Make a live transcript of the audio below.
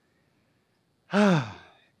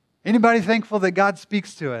Anybody thankful that God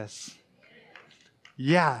speaks to us?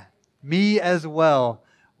 Yeah, me as well.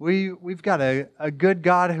 We've got a good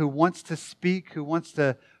God who wants to speak, who wants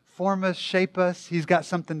to form us, shape us. He's got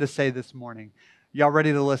something to say this morning. Y'all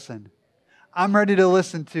ready to listen? I'm ready to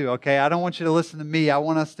listen too, okay? I don't want you to listen to me. I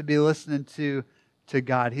want us to be listening to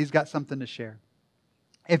God. He's got something to share.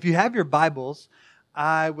 If you have your Bibles,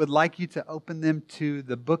 I would like you to open them to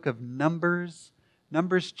the book of Numbers,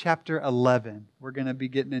 Numbers chapter 11. We're going to be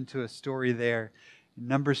getting into a story there, in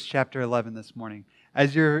Numbers chapter 11 this morning.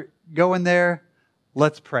 As you're going there,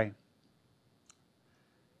 let's pray.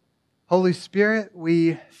 Holy Spirit,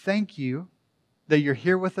 we thank you that you're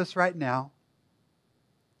here with us right now.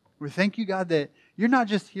 We thank you, God, that you're not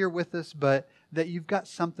just here with us, but that you've got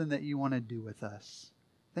something that you want to do with us.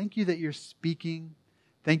 Thank you that you're speaking.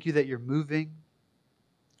 Thank you that you're moving.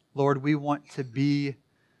 Lord, we want to be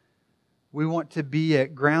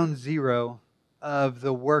at ground zero of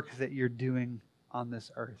the work that you're doing on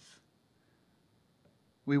this earth.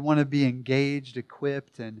 We want to be engaged,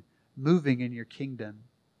 equipped, and moving in your kingdom.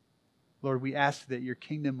 Lord, we ask that your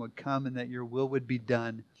kingdom would come and that your will would be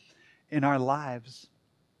done in our lives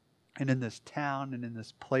and in this town and in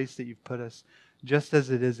this place that you've put us, just as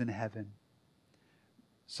it is in heaven.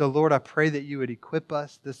 So, Lord, I pray that you would equip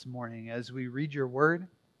us this morning as we read your word,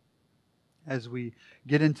 as we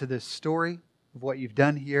get into this story of what you've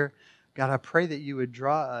done here. God, I pray that you would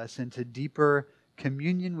draw us into deeper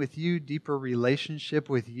communion with you, deeper relationship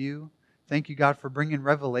with you. Thank you, God, for bringing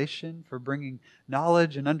revelation, for bringing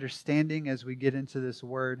knowledge and understanding as we get into this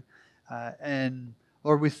word. And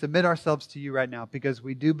Lord, we submit ourselves to you right now because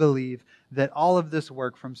we do believe that all of this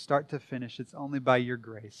work from start to finish, it's only by your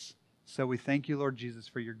grace. So we thank you, Lord Jesus,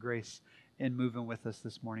 for your grace in moving with us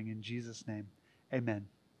this morning. In Jesus' name, amen.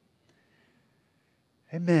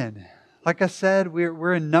 Amen. Like I said,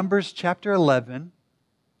 we're in Numbers chapter 11.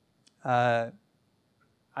 I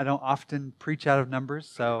don't often preach out of Numbers,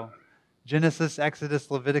 so Genesis, Exodus,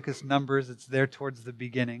 Leviticus, Numbers, it's there towards the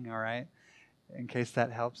beginning, all right? In case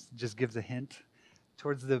that helps, just gives a hint.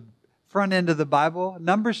 Towards the front end of the Bible.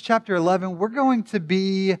 Numbers chapter 11, we're going to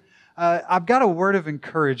be, I've got a word of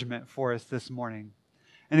encouragement for us this morning.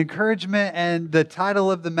 An encouragement, and the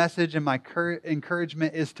title of the message and my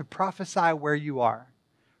encouragement is to prophesy where you are.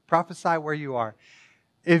 Prophesy where you are.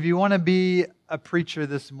 If you want to be a preacher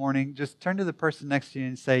this morning, just turn to the person next to you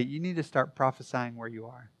and say, you need to start prophesying where you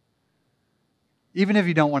are. Even if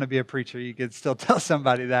you don't want to be a preacher, you could still tell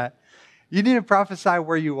somebody that. You need to prophesy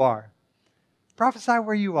where you are. Prophesy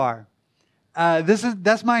where you are.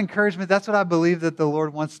 That's my encouragement. That's what I believe that the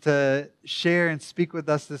Lord wants to share and speak with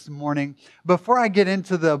us this morning. Before I get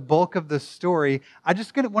into the bulk of the story, I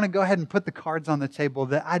just want to go ahead and put the cards on the table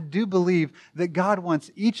that I do believe that God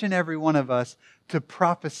wants each and every one of us to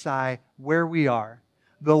prophesy where we are.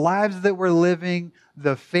 The lives that we're living,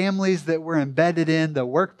 the families that we're embedded in, the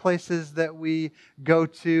workplaces that we go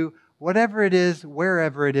to, whatever it is,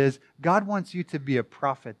 wherever it is, God wants you to be a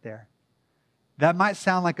prophet there. That might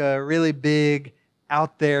sound like a really big,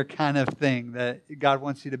 out there kind of thing, that God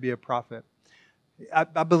wants you to be a prophet.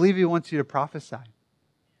 I believe He wants you to prophesy.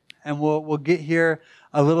 And we'll get here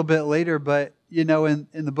a little bit later, but you know, in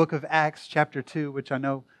the book of Acts chapter 2, which I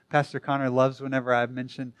know Pastor Connor loves whenever I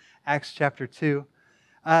mention Acts chapter 2.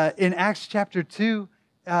 In Acts chapter 2,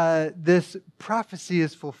 this prophecy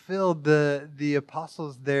is fulfilled. The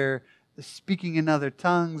apostles, they're speaking in other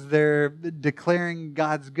tongues. They're declaring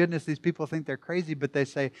God's goodness. These people think they're crazy, but they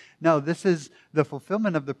say, no, this is the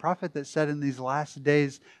fulfillment of the prophet that said in these last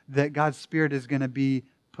days that God's Spirit is going to be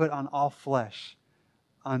put on all flesh,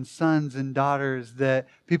 on sons and daughters, that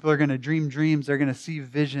people are going to dream dreams, they're going to see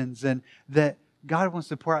visions, and that God wants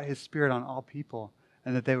to pour out His Spirit on all people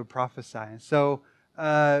and that they would prophesy. And so,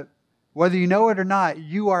 whether you know it or not,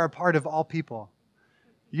 you are a part of all people.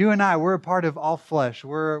 You and I, we're a part of all flesh.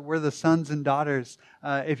 We're the sons and daughters.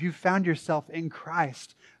 If you found yourself in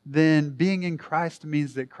Christ, then being in Christ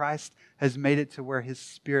means that Christ has made it to where His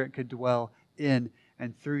Spirit could dwell in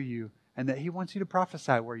and through you, and that He wants you to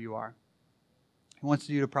prophesy where you are. He wants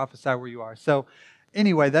you to prophesy where you are. So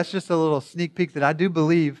anyway, that's just a little sneak peek that I do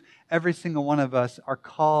believe every single one of us are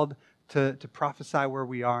called to prophesy where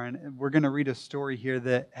we are. And we're going to read a story here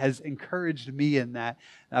that has encouraged me in that.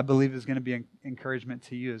 I believe is going to be an encouragement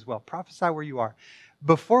to you as well. Prophesy where you are.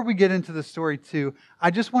 Before we get into the story too,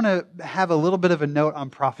 I just want to have a little bit of a note on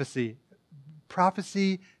prophecy.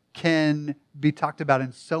 Prophecy can be talked about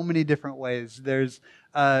in so many different ways. There's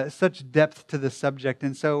such depth to the subject.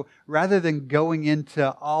 And so rather than going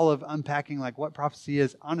into all of unpacking like what prophecy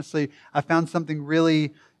is, honestly, I found something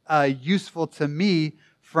really useful to me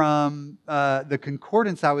from the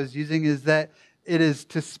concordance I was using is that it is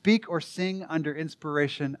to speak or sing under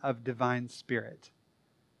inspiration of divine spirit.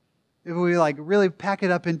 If we really pack it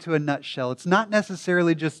up into a nutshell, it's not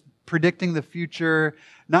necessarily just predicting the future,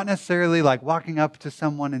 not necessarily walking up to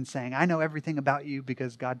someone and saying, I know everything about you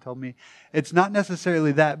because God told me. It's not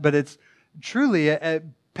necessarily that, but it's truly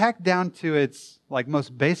packed down to its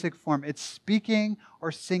most basic form. It's speaking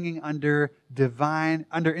or singing under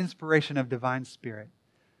inspiration of divine spirit.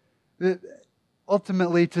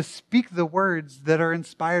 Ultimately, to speak the words that are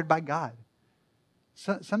inspired by God.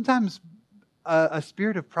 So, sometimes a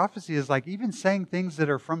spirit of prophecy is even saying things that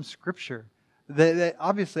are from Scripture. That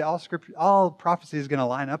obviously, all prophecy is going to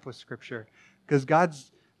line up with Scripture, because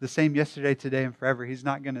God's the same yesterday, today, and forever. He's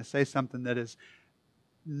not going to say something that is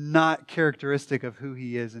not characteristic of who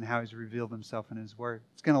He is and how He's revealed Himself in His Word.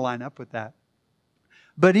 It's going to line up with that.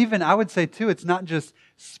 But even, I would say too, it's not just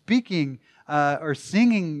speaking or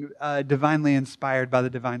singing divinely inspired by the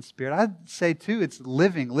divine Spirit. I'd say too, it's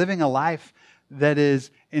living a life that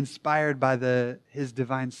is inspired by His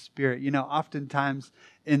divine Spirit. Oftentimes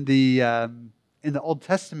in the Old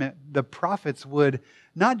Testament, the prophets would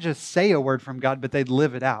not just say a word from God, but they'd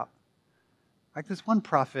live it out. Like this one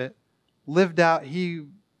prophet lived out,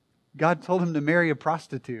 God told him to marry a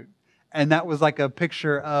prostitute. And that was a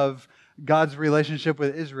picture of God's relationship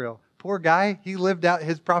with Israel. Poor guy, he lived out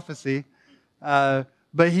his prophecy. But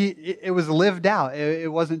it was lived out.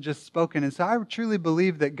 It wasn't just spoken. And so I truly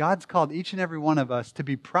believe that God's called each and every one of us to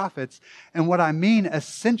be prophets. And what I mean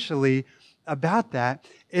essentially about that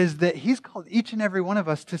is that He's called each and every one of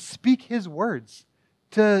us to speak His words.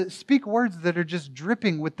 To speak words that are just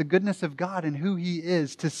dripping with the goodness of God and who He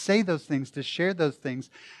is. To say those things, to share those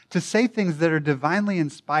things. To say things that are divinely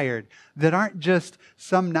inspired. That aren't just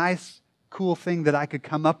some nice, cool thing that I could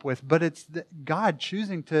come up with. But it's God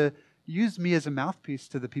choosing to use me as a mouthpiece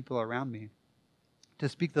to the people around me, to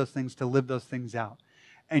speak those things, to live those things out.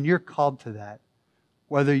 And you're called to that.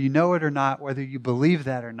 Whether you know it or not, whether you believe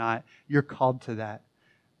that or not, you're called to that.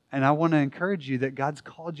 And I want to encourage you that God's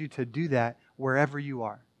called you to do that wherever you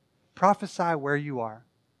are. Prophesy where you are.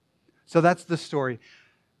 So that's the story.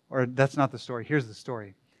 Or that's not the story. Here's the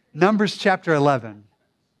story. Numbers chapter 11.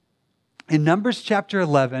 In Numbers chapter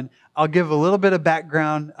 11, I'll give a little bit of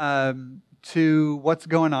background to what's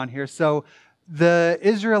going on here. So the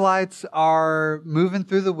Israelites are moving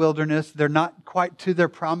through the wilderness. They're not quite to their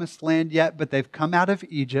promised land yet, but they've come out of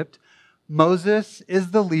Egypt. Moses is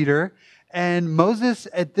the leader. And Moses,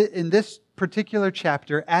 in this particular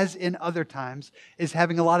chapter, as in other times, is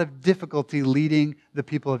having a lot of difficulty leading the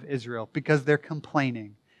people of Israel because they're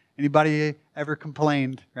complaining. Anybody ever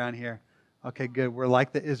complained around here? Okay, good. We're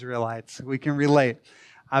like the Israelites. We can relate.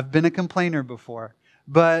 I've been a complainer before.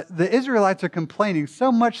 But the Israelites are complaining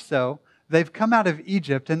so much so, they've come out of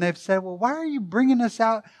Egypt and they've said, well, why are you bringing us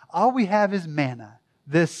out? All we have is manna.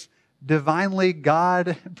 This divinely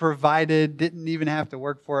God provided, didn't even have to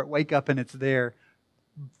work for it, wake up and it's there,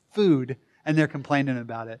 food, and they're complaining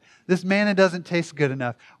about it. This manna doesn't taste good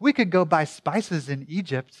enough. We could go buy spices in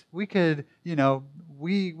Egypt. We could,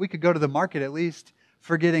 we could go to the market at least,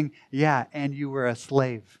 forgetting, and you were a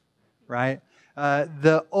slave, right?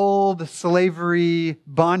 The old slavery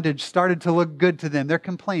bondage started to look good to them. They're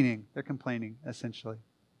complaining. Essentially.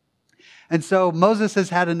 And so Moses has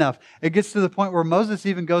had enough. It gets to the point where Moses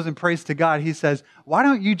even goes and prays to God. He says, why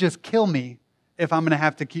don't you just kill me if I'm going to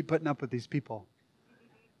have to keep putting up with these people?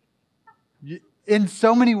 In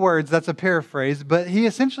so many words, that's a paraphrase, but he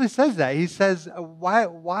essentially says that. He says,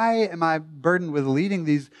 why am I burdened with leading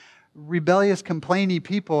these rebellious, complaining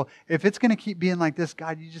people? If it's going to keep being like this,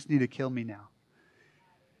 God, you just need to kill me now.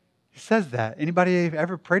 He says that. Anybody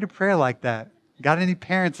ever prayed a prayer like that? Got any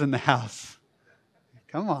parents in the house?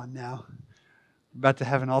 Come on now. We're about to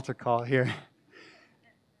have an altar call here.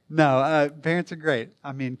 No, parents are great.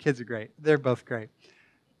 Kids are great. They're both great.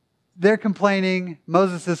 They're complaining.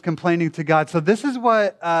 Moses is complaining to God. So this is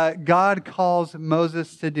what God calls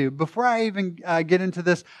Moses to do. Before I even get into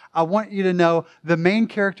this, I want you to know the main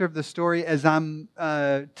character of the story as I'm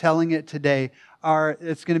telling it today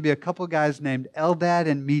it's going to be a couple guys named Eldad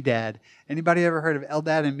and Medad. Anybody ever heard of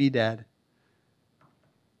Eldad and Medad?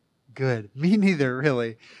 Good. Me neither,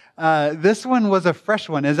 really. This one was a fresh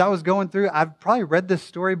one. As I was going through, I've probably read this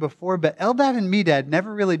story before, but Eldad and Medad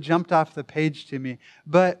never really jumped off the page to me.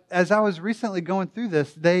 But as I was recently going through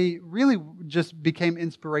this, they really just became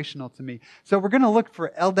inspirational to me. So we're going to look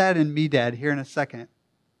for Eldad and Medad here in a second.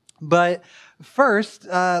 But first,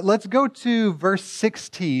 let's go to verse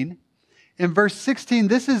 16 In verse 16,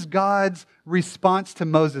 this is God's response to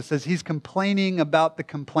Moses as he's complaining about the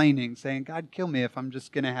complaining, saying, God, kill me if I'm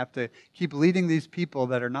just going to have to keep leading these people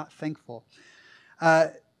that are not thankful.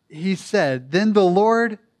 He said, Then the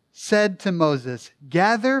Lord said to Moses,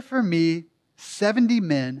 Gather for me 70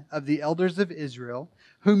 men of the elders of Israel,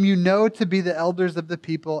 whom you know to be the elders of the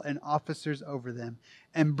people and officers over them,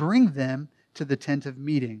 and bring them to the tent of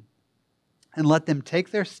meeting, and let them take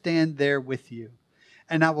their stand there with you.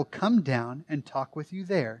 And I will come down and talk with you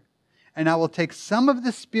there. And I will take some of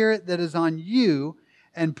the Spirit that is on you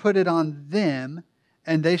and put it on them,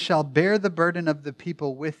 and they shall bear the burden of the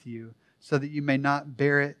people with you, so that you may not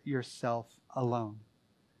bear it yourself alone.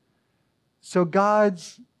 So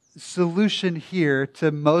God's solution here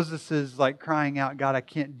to Moses' crying out, God, I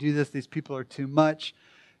can't do this. These people are too much.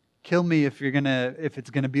 Kill me if it's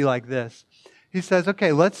gonna be like this. He says,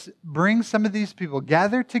 okay, let's bring some of these people,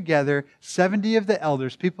 gather together 70 of the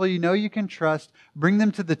elders, people you know you can trust, bring them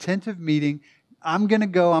to the tent of meeting. I'm going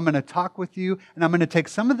to talk with you, and I'm going to take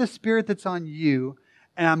some of the Spirit that's on you,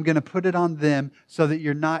 and I'm going to put it on them so that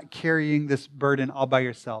you're not carrying this burden all by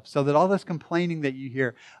yourself, so that all this complaining that you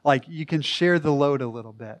hear, you can share the load a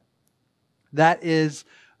little bit. That is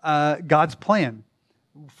God's plan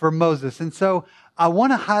for Moses. And so I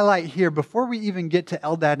want to highlight here, before we even get to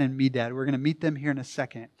Eldad and Medad, we're going to meet them here in a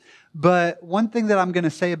second. But one thing that I'm going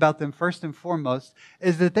to say about them first and foremost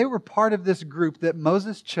is that they were part of this group that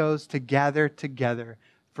Moses chose to gather together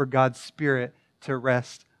for God's Spirit to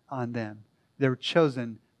rest on them. They were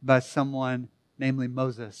chosen by someone, namely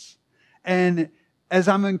Moses. And as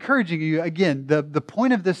I'm encouraging you, again, the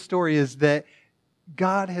point of this story is that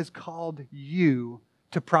God has called you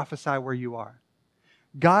to prophesy where you are.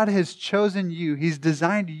 God has chosen you. He's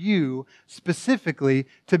designed you specifically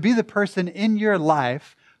to be the person in your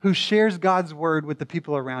life who shares God's word with the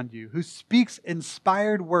people around you, who speaks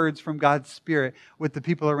inspired words from God's Spirit with the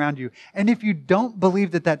people around you. And if you don't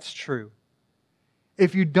believe that that's true,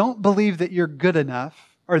 if you don't believe that you're good enough,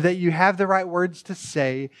 or that you have the right words to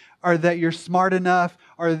say, or that you're smart enough,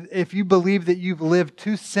 or if you believe that you've lived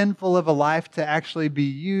too sinful of a life to actually be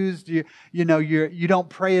used, you don't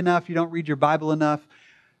pray enough, you don't read your Bible enough,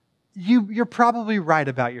 you're probably right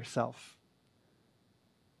about yourself.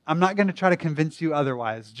 I'm not going to try to convince you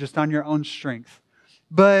otherwise, just on your own strength.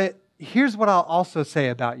 But here's what I'll also say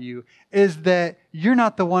about you, is that you're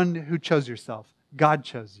not the one who chose yourself. God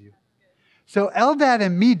chose you. So Eldad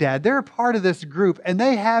and Medad, they're a part of this group, and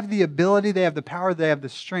they have the ability, they have the power, they have the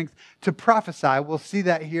strength to prophesy. We'll see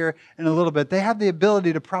that here in a little bit. They have the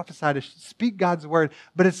ability to prophesy, to speak God's word,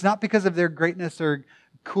 but it's not because of their greatness or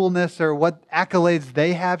coolness or what accolades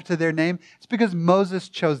they have to their name. It's because Moses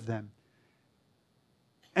chose them.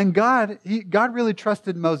 And God really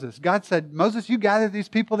trusted Moses. God said, Moses, you gather these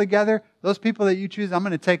people together. Those people that you choose, I'm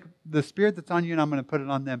going to take the Spirit that's on you and I'm going to put it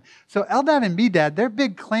on them. So Eldad and Medad, their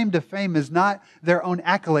big claim to fame is not their own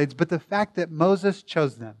accolades, but the fact that Moses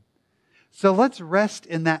chose them. So let's rest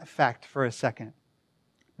in that fact for a second.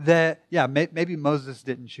 That, maybe Moses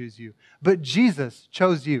didn't choose you, but Jesus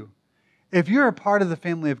chose you. If you're a part of the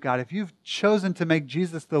family of God, if you've chosen to make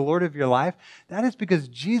Jesus the Lord of your life, that is because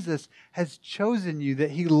Jesus has chosen you,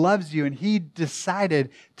 that He loves you, and He decided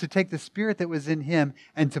to take the Spirit that was in Him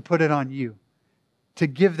and to put it on you, to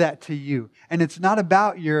give that to you. And it's not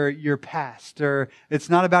about your past, or it's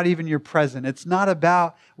not about even your present. It's not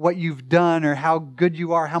about what you've done or how good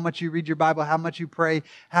you are, how much you read your Bible, how much you pray,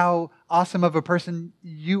 how awesome of a person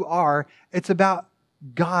you are. It's about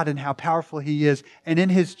God and how powerful He is. And in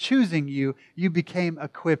His choosing you, you became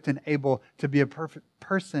equipped and able to be a perfect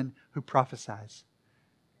person who prophesies.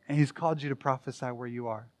 And He's called you to prophesy where you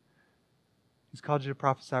are. He's called you to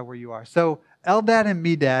prophesy where you are. So Eldad and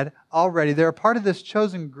Medad, already, they're a part of this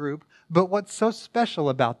chosen group. But what's so special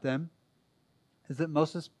about them is that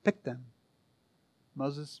Moses picked them.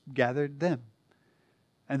 Moses gathered them.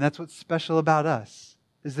 And that's what's special about us,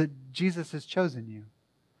 is that Jesus has chosen you.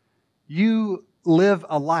 You live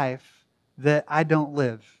a life that I don't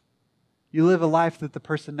live. You live a life that the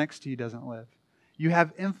person next to you doesn't live. You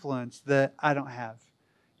have influence that I don't have.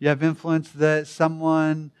 You have influence that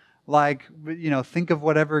someone think of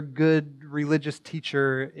whatever good religious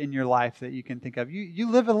teacher in your life that you can think of. You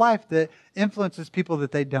live a life that influences people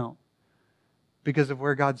that they don't, because of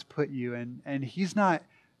where God's put you. And He's not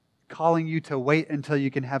calling you to wait until you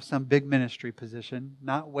can have some big ministry position,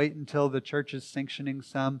 not wait until the church is sanctioning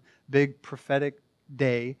some big prophetic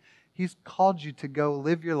day. He's called you to go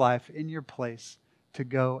live your life in your place, to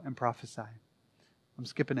go and prophesy. I'm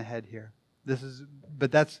skipping ahead here.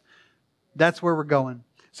 But that's where we're going.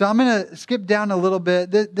 So I'm going to skip down a little bit.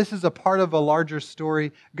 This is a part of a larger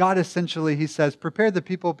story. God essentially, he says, prepare the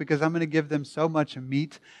people because I'm going to give them so much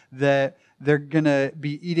meat that they're going to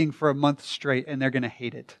be eating for a month straight and they're going to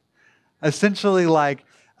hate it. Essentially, like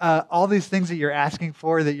all these things that you're asking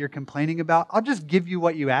for, that you're complaining about, I'll just give you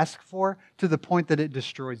what you ask for to the point that it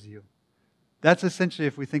destroys you. That's essentially,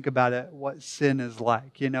 if we think about it, what sin is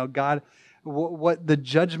like. You know, God, what the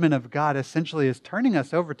judgment of God essentially is turning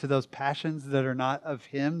us over to those passions that are not of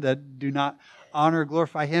Him, that do not honor or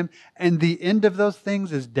glorify Him. And the end of those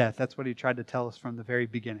things is death. That's what He tried to tell us from the very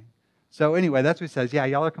beginning. So anyway, that's what He says. Yeah,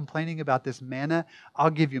 y'all are complaining about this manna. I'll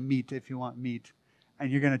give you meat if you want meat.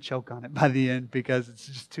 And you're going to choke on it by the end because it's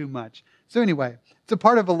just too much. So anyway, it's a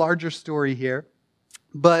part of a larger story here.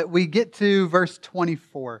 But we get to verse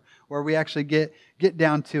 24, where we actually get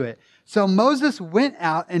down to it. So Moses went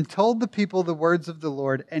out and told the people the words of the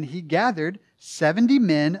Lord, and he gathered 70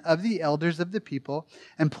 men of the elders of the people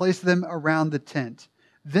and placed them around the tent.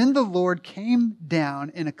 Then the Lord came down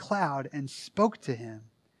in a cloud and spoke to him,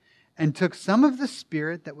 and took some of the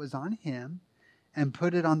Spirit that was on him and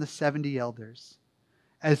put it on the 70 elders.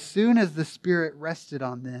 As soon as the Spirit rested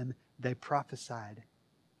on them, they prophesied.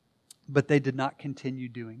 But they did not continue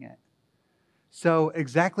doing it. So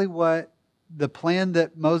exactly what the plan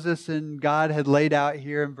that Moses and God had laid out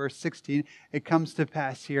here in verse 16, it comes to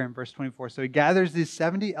pass here in verse 24. So he gathers these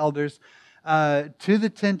 70 elders to the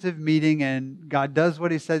tent of meeting, and God does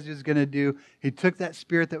what he says he was going to do. He took that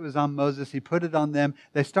Spirit that was on Moses, he put it on them.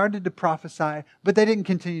 They started to prophesy, but they didn't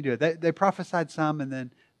continue to do it. They prophesied some, and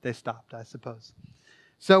then they stopped, I suppose.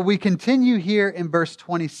 So we continue here in verse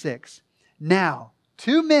 26. Now,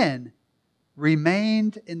 2 men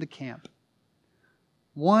remained in the camp.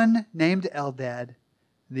 One named Eldad,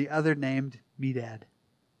 the other named Medad.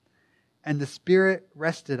 And the Spirit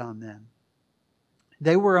rested on them.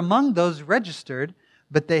 They were among those registered,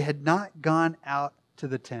 but they had not gone out to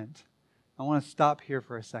the tent. I want to stop here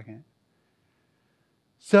for a second.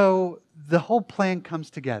 So the whole plan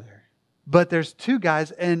comes together. But there's 2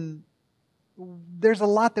 guys, and there's a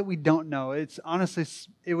lot that we don't know. It's honestly,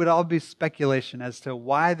 it would all be speculation as to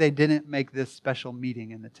why they didn't make this special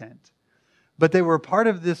meeting in the tent. But they were part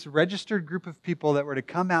of this registered group of people that were to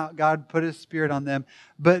come out. God put His Spirit on them.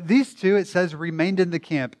 But these 2, it says, remained in the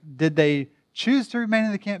camp. Did they choose to remain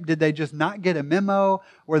in the camp? Did they just not get a memo?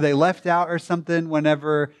 Were they left out or something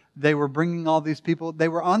whenever they were bringing all these people? They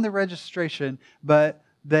were on the registration, but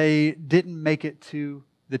they didn't make it to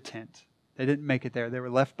the tent. They didn't make it there. They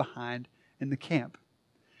were left behind in the camp.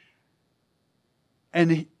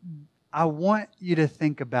 And I want you to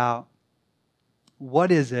think about,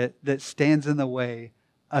 what is it that stands in the way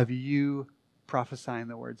of you prophesying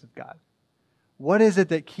the words of God? What is it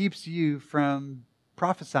that keeps you from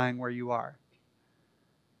prophesying where you are?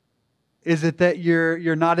 Is it that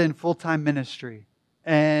you're not in full-time ministry?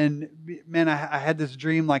 And man, I had this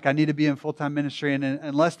dream like I need to be in full-time ministry, and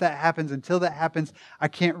until that happens, I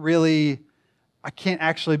can't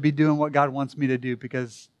actually be doing what God wants me to do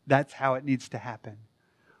because that's how it needs to happen.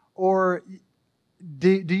 Or do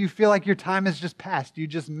you feel like your time has just passed? You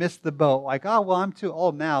just missed the boat. Like, oh, well, I'm too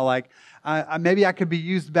old now. Like, maybe I could be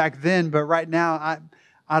used back then, but right now,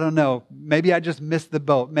 I don't know. Maybe I just missed the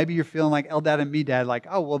boat. Maybe you're feeling like Eldad and Medad, like,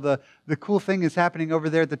 oh, well, the cool thing is happening over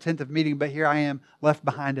there at the tent of meeting, but here I am left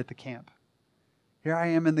behind at the camp. Here I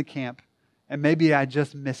am in the camp, and maybe I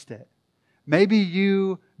just missed it. Maybe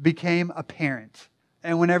you became a parent,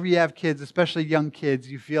 and whenever you have kids, especially young kids,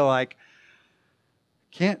 you feel like,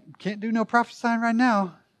 can't do no prophesying right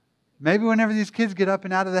now. Maybe whenever these kids get up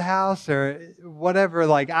and out of the house or whatever,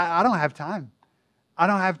 like I don't have time. I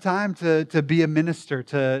don't have time to be a minister,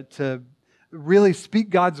 to really speak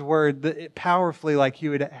God's word powerfully like He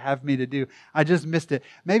would have me to do. I just missed it.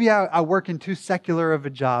 Maybe I work in too secular of a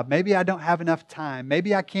job. Maybe I don't have enough time.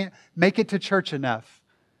 Maybe I can't make it to church enough.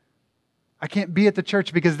 I can't be at the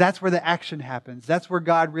church because that's where the action happens. That's where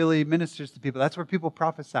God really ministers to people. That's where people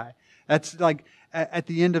prophesy. That's like at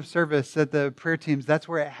the end of service at the prayer teams, that's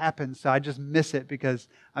where it happens. So I just miss it because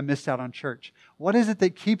I missed out on church. What is it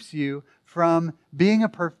that keeps you from being a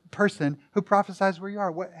person who prophesies where you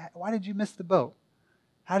are? Why did you miss the boat?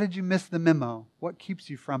 How did you miss the memo? What keeps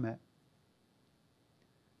you from it?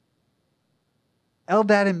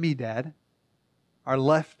 Eldad and Medad are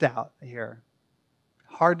left out here.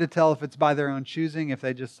 Hard to tell if it's by their own choosing, if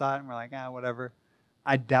they just saw it and were like, whatever.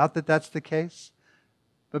 I doubt that that's the case.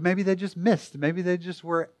 But maybe they just missed. Maybe they just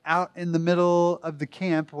were out in the middle of the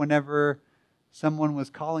camp whenever someone was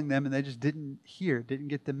calling them and they just didn't hear, didn't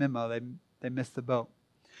get the memo. They missed the boat.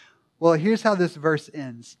 Well, here's how this verse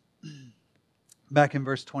ends. Back in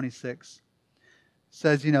verse 26.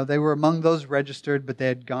 says, they were among those registered, but they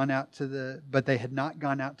had not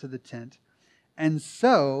gone out to the tent. And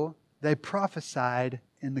so they prophesied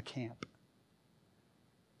in the camp.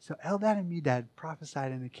 So Eldad and Medad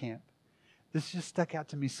prophesied in the camp. This just stuck out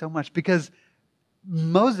to me so much because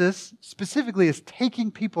Moses specifically is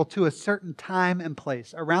taking people to a certain time and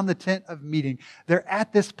place around the tent of meeting. They're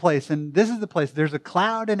at this place, and this is the place. There's a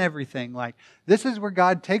cloud and everything. Like, this is where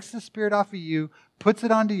God takes the Spirit off of you, puts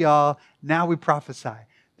it onto y'all. Now we prophesy.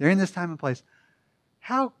 They're in this time and place.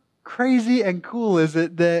 How crazy and cool is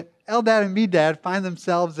it that Eldad and Medad find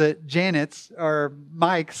themselves at Janet's or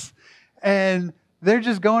Mike's, and they're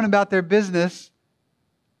just going about their business,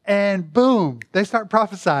 and boom, they start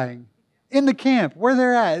prophesying. In the camp, where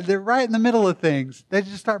they're at, they're right in the middle of things. They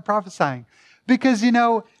just start prophesying. Because,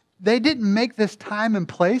 they didn't make this time and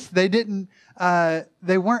place. They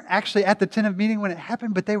weren't actually at the tent of meeting when it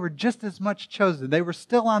happened, but they were just as much chosen. They were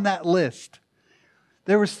still on that list.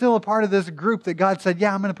 They were still a part of this group that God said,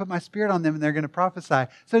 yeah, I'm going to put my Spirit on them and they're going to prophesy.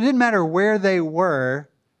 So it didn't matter where they were,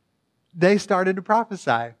 they started to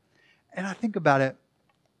prophesy. And I think about it,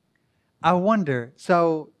 I wonder,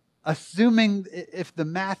 assuming if the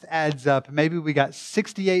math adds up, maybe we got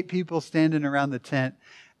 68 people standing around the tent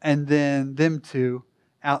and then them two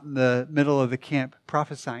out in the middle of the camp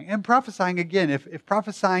prophesying. And prophesying, again, if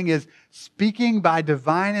prophesying is speaking by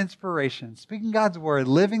divine inspiration, speaking God's word,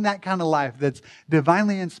 living that kind of life that's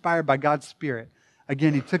divinely inspired by God's Spirit.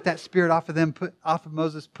 Again, He took that Spirit off of them, off of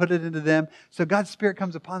Moses, put it into them. So God's Spirit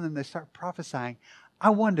comes upon them, they start prophesying.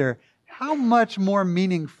 I wonder, how much more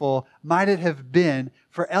meaningful might it have been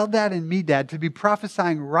for Eldad and Medad to be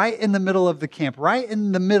prophesying right in the middle of the camp, right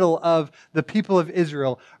in the middle of the people of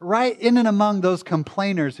Israel, right in and among those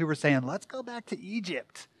complainers who were saying, let's go back to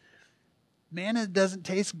Egypt. Manna doesn't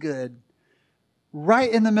taste good.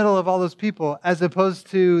 Right in the middle of all those people, as opposed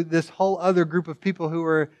to this whole other group of people who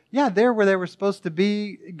were, there where they were supposed to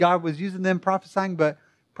be. God was using them prophesying, but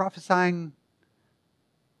prophesying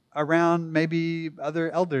around maybe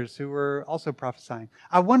other elders who were also prophesying.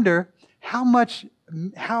 I wonder how much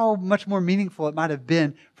more meaningful it might have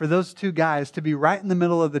been for those two guys to be right in the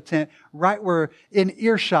middle of the tent, right where in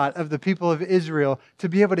earshot of the people of Israel, to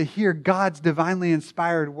be able to hear God's divinely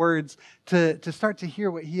inspired words, to start to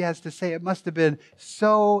hear what He has to say. It must have been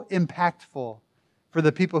so impactful for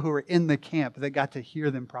the people who were in the camp that got to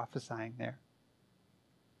hear them prophesying there.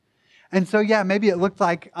 And so, maybe it looked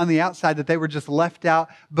like on the outside that they were just left out,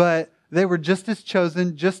 but they were just as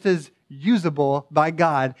chosen, just as usable by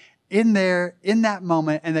God in that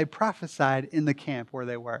moment, and they prophesied in the camp where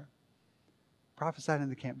they were. Prophesied in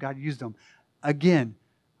the camp. God used them. Again,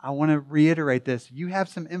 I want to reiterate this. You have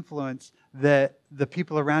some influence that the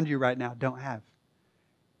people around you right now don't have.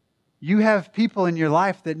 You have people in your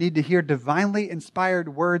life that need to hear divinely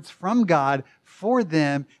inspired words from God for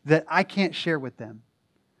them that I can't share with them.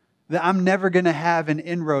 That I'm never going to have an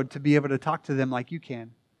inroad to be able to talk to them like you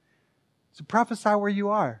can. So prophesy where you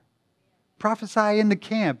are. Prophesy in the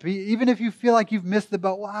camp. Even if you feel like you've missed the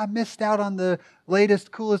boat. Well, I missed out on the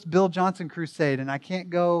latest, coolest Bill Johnson crusade and I can't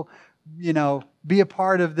go, be a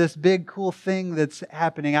part of this big, cool thing that's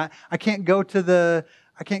happening. I can't go to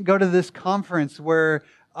this conference where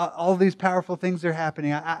all these powerful things are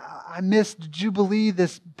happening. I missed Jubilee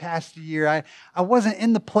this past year. I wasn't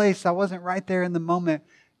in the place. I wasn't right there in the moment.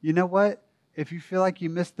 You know what? If you feel like you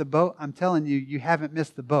missed the boat, I'm telling you, you haven't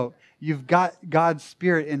missed the boat. You've got God's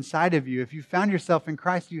Spirit inside of you. If you found yourself in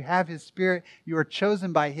Christ, you have His Spirit. You are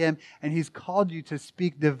chosen by Him, and He's called you to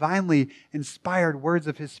speak divinely inspired words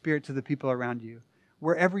of His Spirit to the people around you.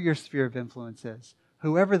 Wherever your sphere of influence is,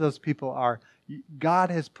 whoever those people are, God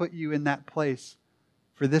has put you in that place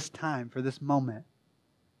for this time, for this moment.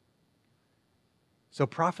 So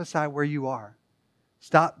prophesy where you are.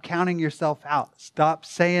 Stop counting yourself out. Stop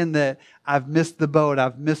saying that I've missed the boat,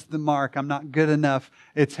 I've missed the mark, I'm not good enough.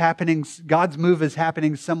 It's happening, God's move is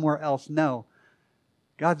happening somewhere else. No.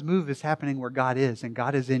 God's move is happening where God is, and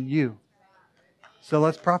God is in you. So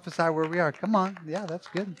let's prophesy where we are. Come on. Yeah, that's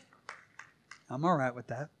good. I'm all right with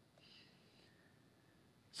that.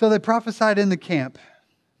 So they prophesied in the camp.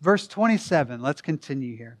 Verse 27, let's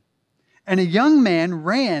continue here. And a young man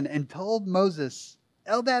ran and told Moses,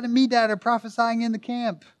 Eldad and Medad are prophesying in the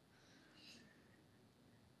camp.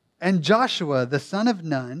 And Joshua, the son of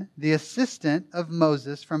Nun, the assistant of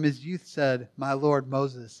Moses from his youth, said, My Lord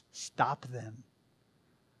Moses, stop them.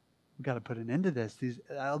 We've got to put an end to this. These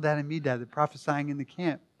Eldad and Medad, they're prophesying in the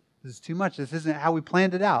camp. This is too much. This isn't how we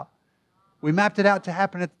planned it out. We mapped it out to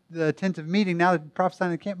happen at the tent of meeting. Now they're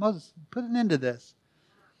prophesying in the camp. Moses, put an end to this.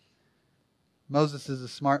 Moses is a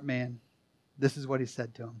smart man. This is what he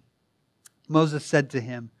said to him. Moses said to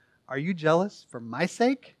him, Are you jealous for my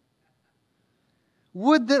sake?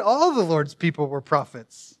 Would that all the Lord's people were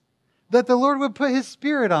prophets, that the Lord would put his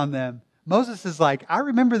Spirit on them. Moses is like, I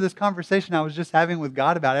remember this conversation I was just having with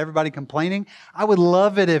God about everybody complaining. I would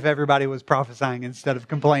love it if everybody was prophesying instead of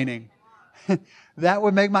complaining. That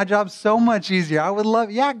would make my job so much easier. I would love,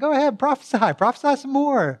 yeah, go ahead, prophesy. Prophesy some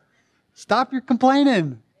more. Stop your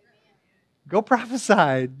complaining. Go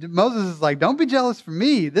prophesy. Moses is like, don't be jealous for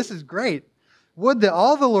me. This is great. Would that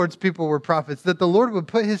all the Lord's people were prophets, that the Lord would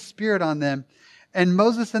put his Spirit on them. And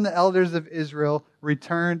Moses and the elders of Israel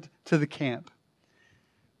returned to the camp.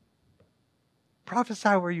 Prophesy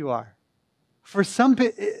where you are. For some,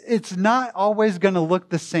 it's not always going to look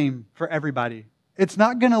the same for everybody. It's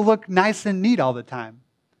not going to look nice and neat all the time.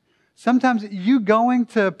 Sometimes you going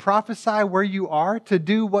to prophesy where you are to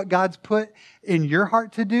do what God's put in your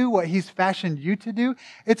heart to do, what he's fashioned you to do,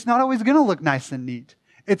 it's not always going to look nice and neat.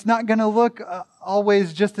 It's not going to look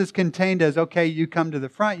always just as contained as, okay, you come to the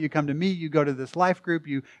front, you come to me, you go to this life group,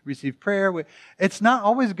 you receive prayer. It's not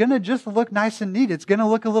always going to just look nice and neat. It's going to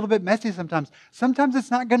look a little bit messy sometimes. Sometimes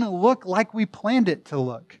it's not going to look like we planned it to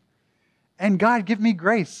look. And God, give me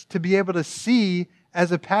grace to be able to see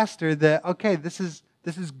as a pastor that, okay, this is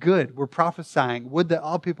good. We're prophesying. Would that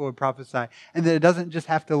all people would prophesy. And that it doesn't just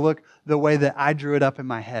have to look the way that I drew it up in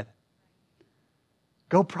my head.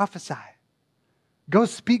 Go prophesy. Go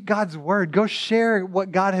speak God's word. Go share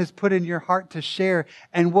what God has put in your heart to share.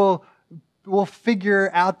 And we'll figure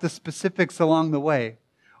out the specifics along the way.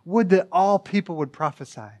 Would that all people would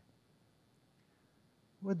prophesy.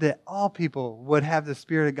 Would that all people would have the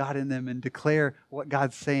Spirit of God in them and declare what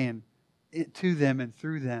God's saying to them and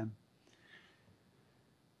through them.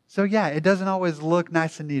 So yeah, it doesn't always look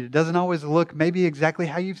nice and neat. It doesn't always look maybe exactly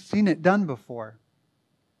how you've seen it done before.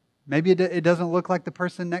 Maybe it doesn't look like the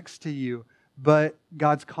person next to you, but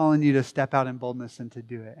God's calling you to step out in boldness and to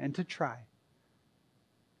do it and to try.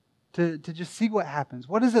 To just see what happens.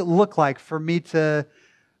 What does it look like for me to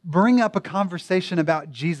bring up a conversation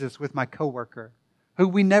about Jesus with my coworker, who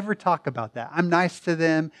we never talk about that? I'm nice to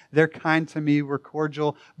them. They're kind to me. We're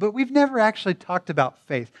cordial. But we've never actually talked about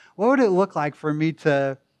faith. What would it look like for me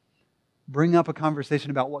to bring up a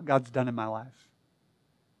conversation about what God's done in my life?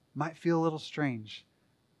 Might feel a little strange.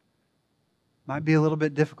 Might be a little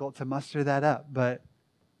bit difficult to muster that up, but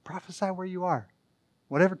prophesy where you are.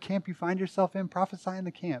 Whatever camp you find yourself in, prophesy in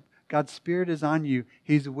the camp. God's Spirit is on you.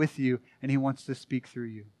 He's with you, and He wants to speak through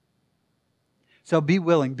you. So be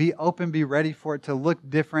willing, be open, be ready for it to look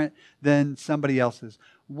different than somebody else's.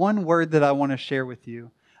 One word that I want to share with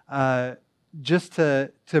you, just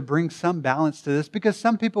to bring some balance to this, because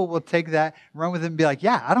some people will take that, run with it, and be like,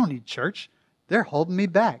 yeah, I don't need church. They're holding me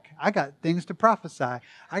back. I got things to prophesy.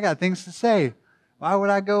 I got things to say. Why would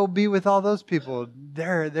I go be with all those people?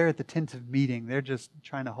 They're at the tent of meeting. They're just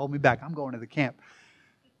trying to hold me back. I'm going to the camp.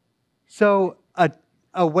 So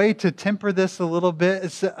a way to temper this a little bit,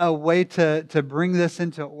 is a way to bring this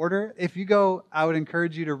into order. If you go, I would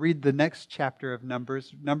encourage you to read the next chapter of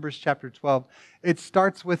Numbers, Numbers chapter 12. It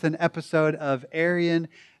starts with an episode of Aaron,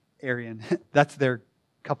 that's their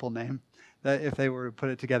couple name, that if they were to put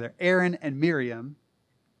it together, Aaron and Miriam,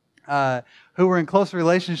 who were in close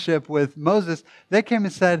relationship with Moses. They came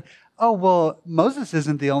and said, oh, well, Moses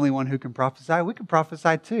isn't the only one who can prophesy. We can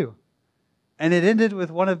prophesy too. And it ended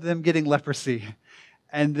with one of them getting leprosy.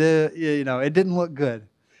 And it didn't look good.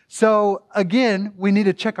 So again, we need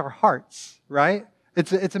to check our hearts, right?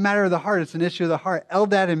 It's a matter of the heart. It's an issue of the heart.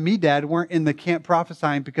 Eldad and Medad weren't in the camp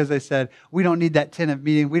prophesying because they said, we don't need that tent of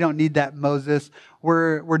meeting. We don't need that Moses.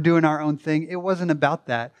 We're doing our own thing. It wasn't about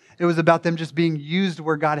that. It was about them just being used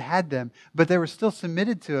where God had them. But they were still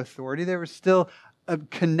submitted to authority. They were still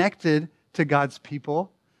connected to God's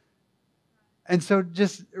people. And so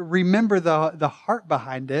just remember the heart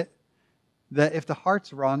behind it, that if the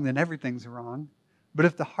heart's wrong, then everything's wrong. But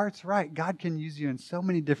if the heart's right, God can use you in so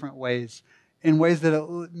many different ways, in ways that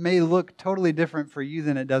it may look totally different for you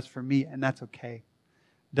than it does for me, and that's okay.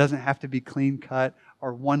 It doesn't have to be clean cut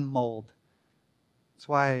or one mold. That's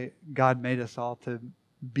why God made us all to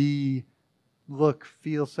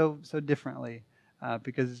feel so differently,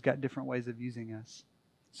 because He's got different ways of using us.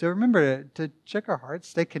 So remember to check our hearts,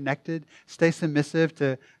 stay connected, stay submissive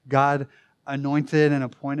to God anointed and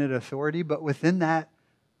appointed authority, but within that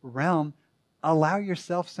realm, allow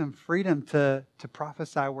yourself some freedom to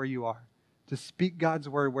prophesy where you are, to speak God's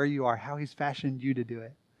word where you are, how He's fashioned you to do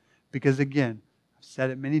it. Because again, I've said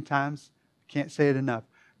it many times, can't say it enough.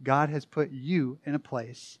 God has put you in a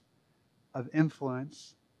place of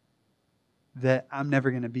influence that I'm never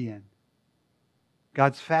going to be in.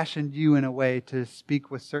 God's fashioned you in a way to speak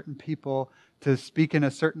with certain people, to speak in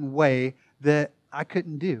a certain way that I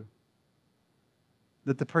couldn't do.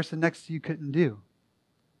 that the person next to you couldn't do.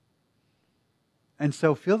 And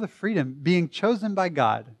so feel the freedom, being chosen by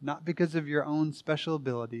God, not because of your own special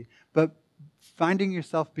ability, but finding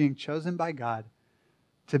yourself being chosen by God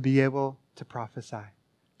to be able to prophesy,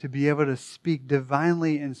 to be able to speak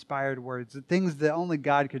divinely inspired words, the things that only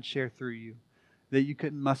God could share through you, that you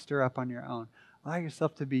couldn't muster up on your own. Allow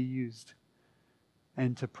yourself to be used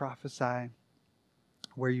and to prophesy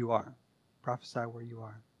where you are. Prophesy where you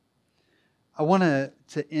are. I want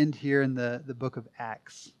to end here in the book of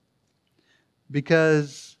Acts,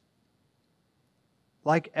 because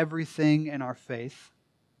like everything in our faith,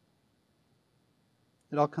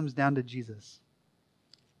 it all comes down to Jesus.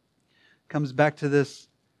 It comes back to this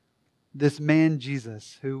man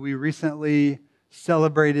Jesus, who we recently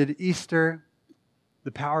celebrated Easter,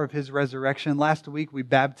 the power of His resurrection. Last week we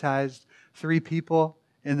baptized 3 people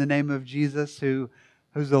in the name of Jesus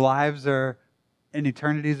whose lives are and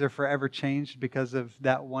eternities are forever changed because of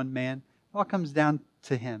that one man. It all comes down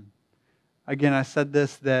to Him. Again, I said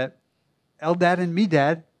this, that Eldad and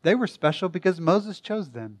Medad, they were special because Moses chose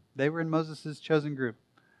them. They were in Moses' chosen group.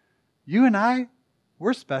 You and I,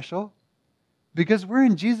 we're special because we're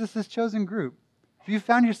in Jesus' chosen group. If you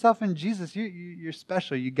found yourself in Jesus, you're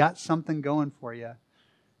special. You got something going for you.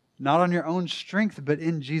 Not on your own strength, but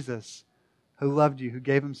in Jesus, who loved you, who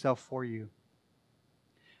gave Himself for you.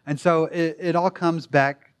 And so it all comes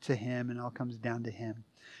back to Him and all comes down to Him.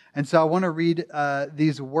 And so I want to read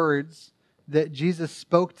these words that Jesus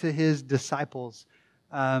spoke to His disciples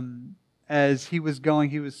as He was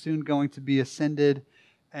soon going to be ascended,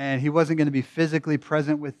 and He wasn't going to be physically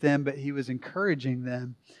present with them, but He was encouraging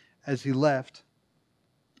them as He left.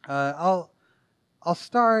 I'll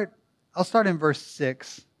start in verse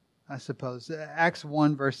 6, I suppose. Acts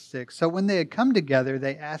 1, verse 6. So when they had come together,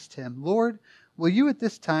 they asked Him, "Lord, will you at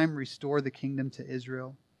this time restore the kingdom to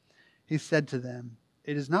Israel?" He said to them,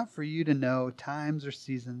 "It is not for you to know times or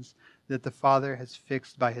seasons that the Father has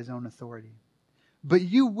fixed by His own authority. But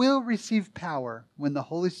you will receive power when the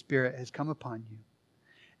Holy Spirit has come upon you.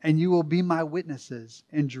 And you will be my witnesses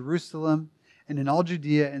in Jerusalem and in all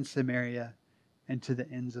Judea and Samaria and to the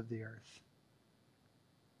ends of the earth."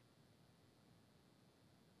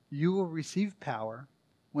 You will receive power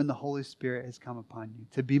when the Holy Spirit has come upon you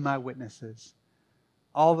to be my witnesses,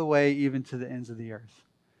 all the way even to the ends of the earth.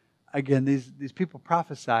 Again, these people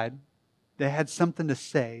prophesied. They had something to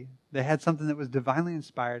say. They had something that was divinely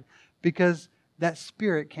inspired because that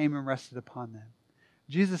Spirit came and rested upon them.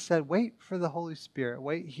 Jesus said, wait for the Holy Spirit.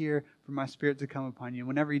 Wait here for my Spirit to come upon you.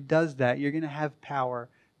 Whenever He does that, you're going to have power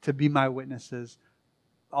to be my witnesses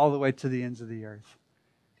all the way to the ends of the earth.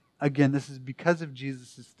 Again, this is because of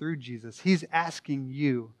Jesus. It's through Jesus. He's asking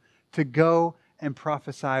you to go and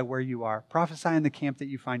prophesy where you are. Prophesy in the camp that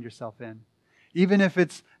you find yourself in. Even if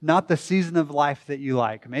it's not the season of life that you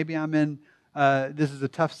like. Maybe I'm in, this is a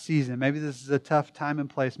tough season. Maybe this is a tough time and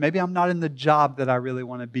place. Maybe I'm not in the job that I really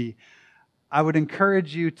want to be. I would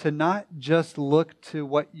encourage you to not just look to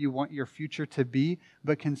what you want your future to be,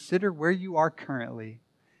 but consider where you are currently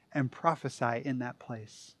and prophesy in that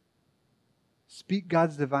place. Speak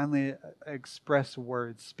God's divinely expressed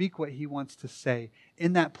words. Speak what He wants to say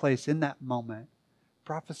in that place, in that moment.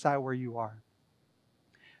 Prophesy where you are.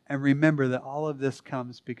 And remember that all of this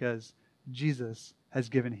comes because Jesus has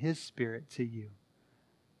given His Spirit to you.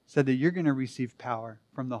 Said that you're going to receive power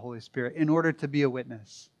from the Holy Spirit in order to be a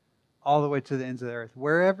witness all the way to the ends of the earth.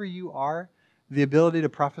 Wherever you are, the ability to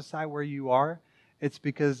prophesy where you are, it's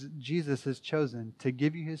because Jesus has chosen to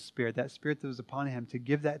give you His Spirit, that Spirit that was upon Him, to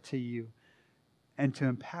give that to you and to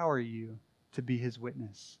empower you to be His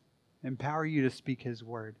witness. Empower you to speak His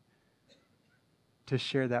word, to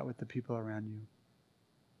share that with the people around you.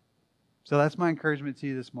 So that's my encouragement to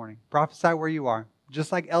you this morning. Prophesy where you are,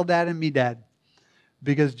 just like Eldad and Medad,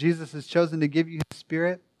 because Jesus has chosen to give you His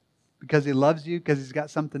Spirit, because He loves you, because He's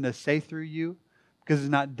got something to say through you, because He's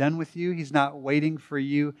not done with you. He's not waiting for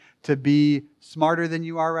you to be smarter than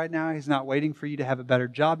you are right now. He's not waiting for you to have a better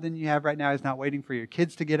job than you have right now. He's not waiting for your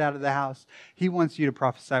kids to get out of the house. He wants you to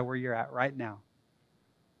prophesy where you're at right now.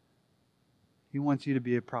 He wants you to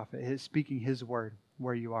be a prophet, speaking His word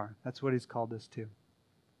where you are. That's what He's called us to.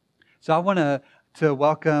 So I want to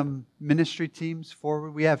welcome ministry teams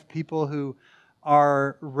forward. We have people who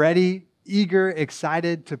are ready, eager,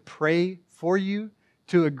 excited to pray for you,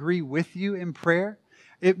 to agree with you in prayer.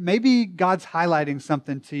 Maybe God's highlighting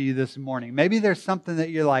something to you this morning. Maybe there's something that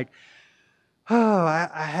you're like, oh,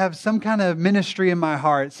 I have some kind of ministry in my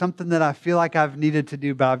heart, something that I feel like I've needed to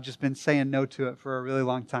do, but I've just been saying no to it for a really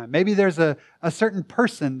long time. Maybe there's a certain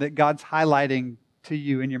person that God's highlighting to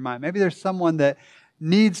you in your mind. Maybe there's someone that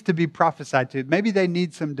needs to be prophesied to. Maybe they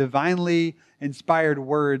need some divinely inspired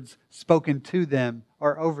words spoken to them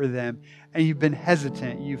or over them, and you've been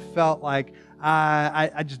hesitant. You felt like,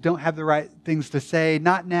 I just don't have the right things to say.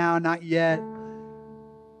 Not now, not yet.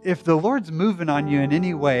 If the Lord's moving on you in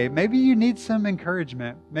any way, maybe you need some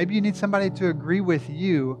encouragement. Maybe you need somebody to agree with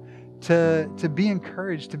you to be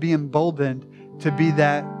encouraged, to be emboldened, to be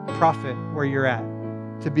that prophet where you're at,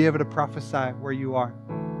 to be able to prophesy where you are.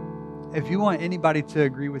 If you want anybody to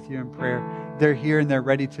agree with you in prayer, they're here and they're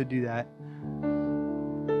ready to do that.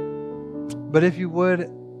 But if you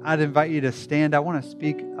would, I'd invite you to stand. I want to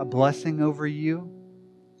speak a blessing over you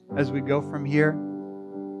as we go from here.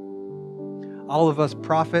 All of us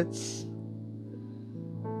prophets,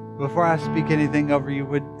 before I speak anything over you,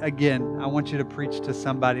 I want you to preach to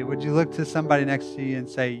somebody. Would you look to somebody next to you and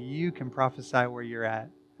say, you can prophesy where you're at?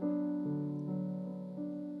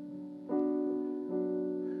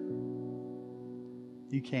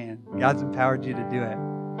 You can. God's empowered you to do it.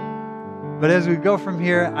 But as we go from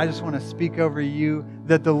here, I just want to speak over you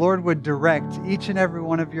that the Lord would direct each and every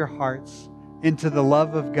one of your hearts into the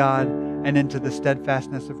love of God and into the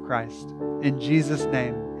steadfastness of Christ. In Jesus'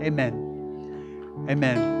 name, amen.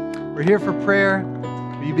 Amen. We're here for prayer.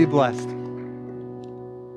 You be blessed.